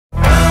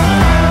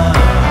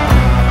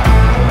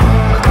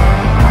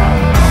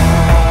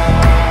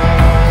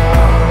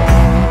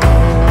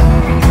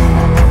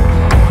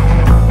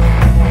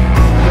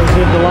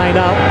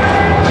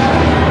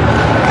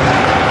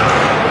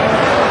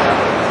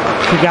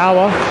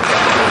Kagawa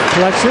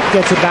collects it,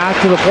 gets it back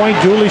to the point.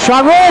 Julie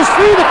shot rolls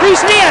through the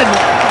crease and in.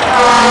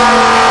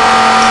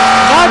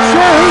 Not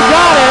sure who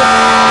got it,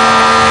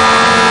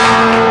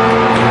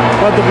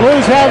 but the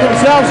Blues have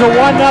themselves a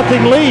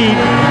 1-0 lead,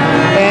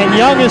 and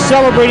Young is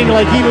celebrating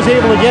like he was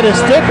able to get his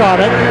stick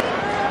on it.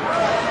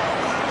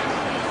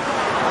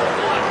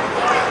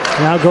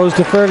 Now goes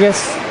to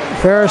Ferris,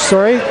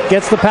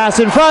 gets the pass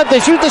in front.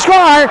 They shoot the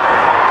score.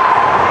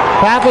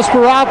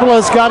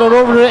 Papasporopoulos got it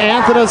over to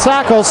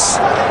Athanasakos,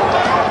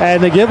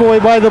 and the giveaway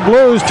by the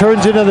Blues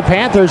turns into the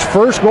Panthers'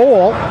 first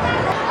goal.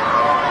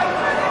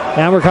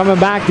 And we're coming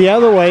back the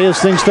other way as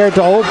things start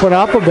to open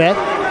up a bit.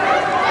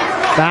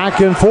 Back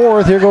and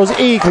forth. Here goes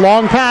Eek.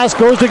 Long pass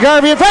goes to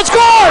Garvey. In front,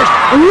 scores!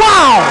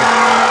 Wow!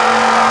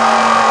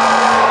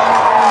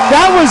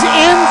 That was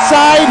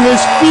inside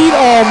his feet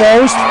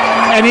almost,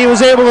 and he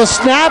was able to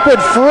snap it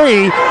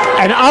free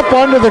and up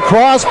under the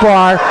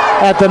crossbar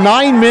at the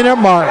 9-minute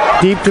mark.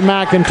 Deep to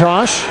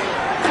McIntosh.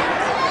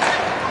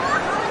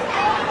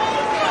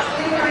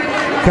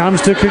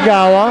 Comes to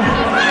Kagawa.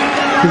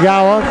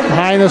 Kagawa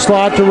high in the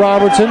slot to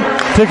Robertson.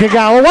 To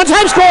Kagawa.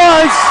 One-time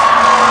scores!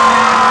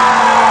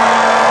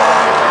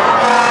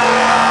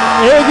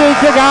 Iggy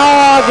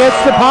Kagawa gets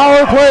the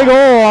power play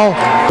goal.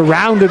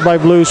 Surrounded by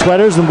blue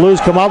sweaters, and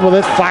Blues come up with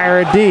it,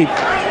 fire it deep.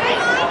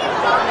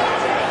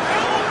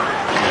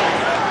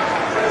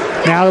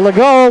 Now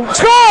Legault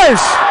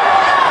scores!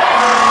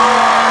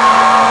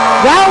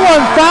 That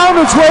one found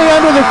its way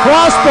under the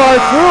crossbar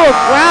through a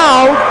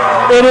crowd.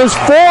 It is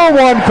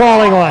 4-1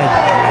 Collingwood.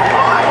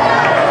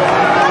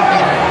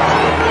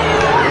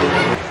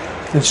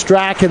 And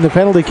Strachan, the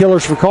penalty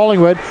killers for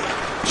Collingwood.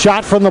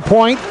 Shot from the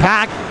point.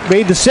 Pack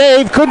made the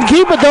save. Couldn't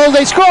keep it though.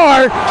 They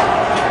score.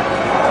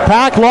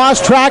 Pack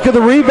lost track of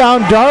the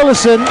rebound.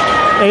 Darlison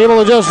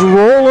able to just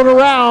roll it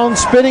around,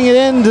 spinning it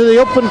into the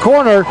open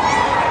corner.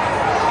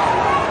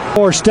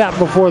 More step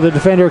before the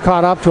defender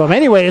caught up to him.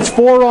 Anyway, it's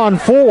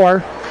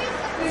 4-on-4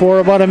 for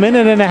about a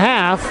minute and a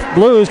half.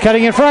 Blues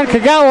cutting in front.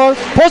 Kagawa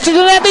pulls it to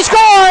the net. They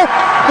score!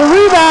 The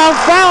rebound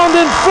found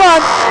in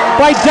front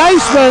by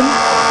Deisman.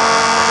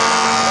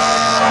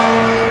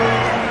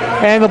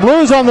 And the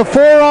Blues on the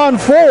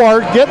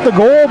 4-on-4 get the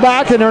goal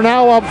back, and are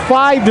now up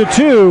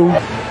 5-2.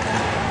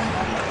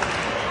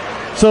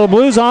 So the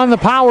Blues on the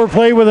power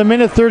play with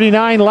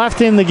 1:39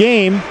 left in the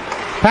game.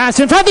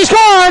 Pass in front. They score!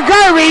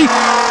 Garvey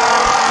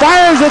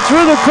fires it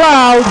through the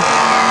crowd.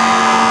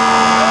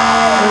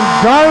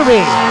 And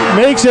Garvey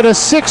makes it a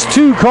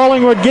 6-2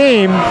 Collingwood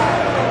game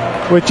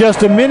with just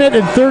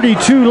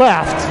 1:32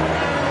 left.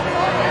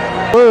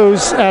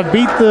 Blues have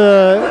beat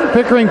the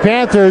Pickering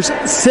Panthers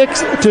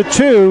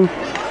 6-2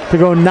 to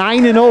go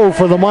 9-0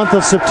 for the month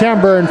of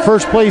September in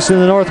first place in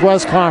the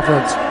Northwest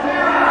Conference.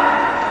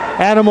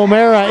 Adam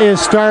O'Mara is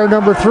star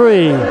number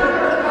 3.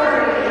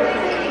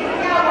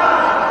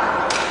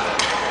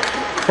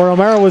 Or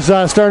O'Mara was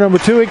star number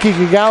 2, Iki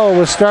Kagawa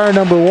was star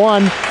number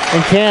 1,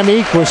 and Cam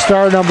Eek was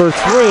star number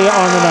 3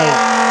 on the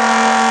night.